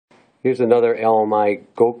Here's another LMI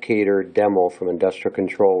Gocator demo from Industrial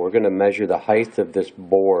Control. We're going to measure the height of this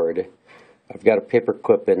board. I've got a paper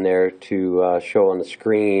clip in there to show on the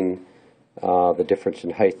screen the difference in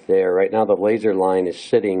height there. Right now the laser line is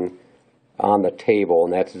sitting on the table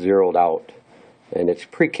and that's zeroed out. And it's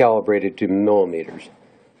pre-calibrated to millimeters.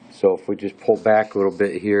 So if we just pull back a little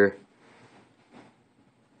bit here,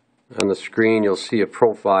 on the screen you'll see a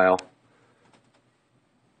profile.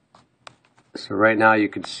 So right now you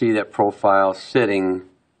can see that profile sitting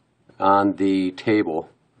on the table.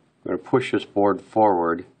 I'm going to push this board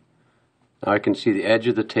forward. Now I can see the edge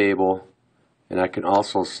of the table, and I can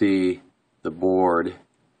also see the board,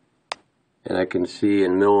 and I can see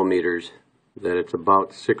in millimeters that it's about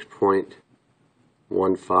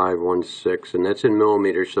 6.1516, and that's in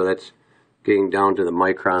millimeters, so that's getting down to the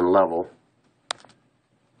micron level.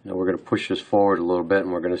 Now we're going to push this forward a little bit,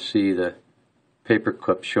 and we're going to see the paper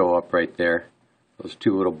clip show up right there. Those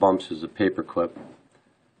two little bumps is the paper clip.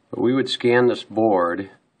 But we would scan this board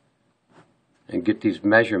and get these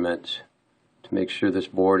measurements to make sure this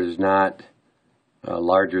board is not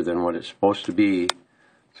larger than what it's supposed to be.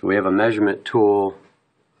 So we have a measurement tool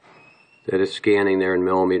that is scanning there in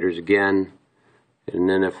millimeters again. And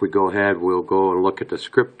then if we go ahead, we'll go and look at the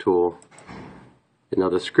script tool. Now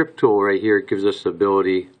the script tool right here gives us the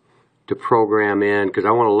ability to program in, because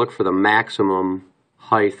I want to look for the maximum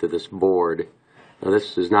height of this board. Now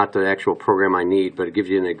this is not the actual program I need, but it gives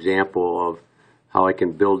you an example of how I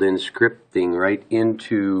can build in scripting right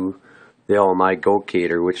into the LMI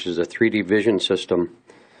Gocator, which is a 3D vision system,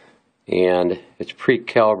 and it's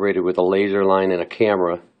pre-calibrated with a laser line and a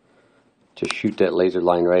camera to shoot that laser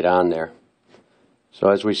line right on there. So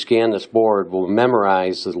as we scan this board, we'll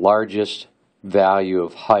memorize the largest value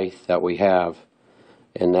of height that we have,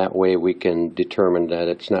 and that way we can determine that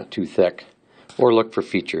it's not too thick or look for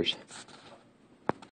features.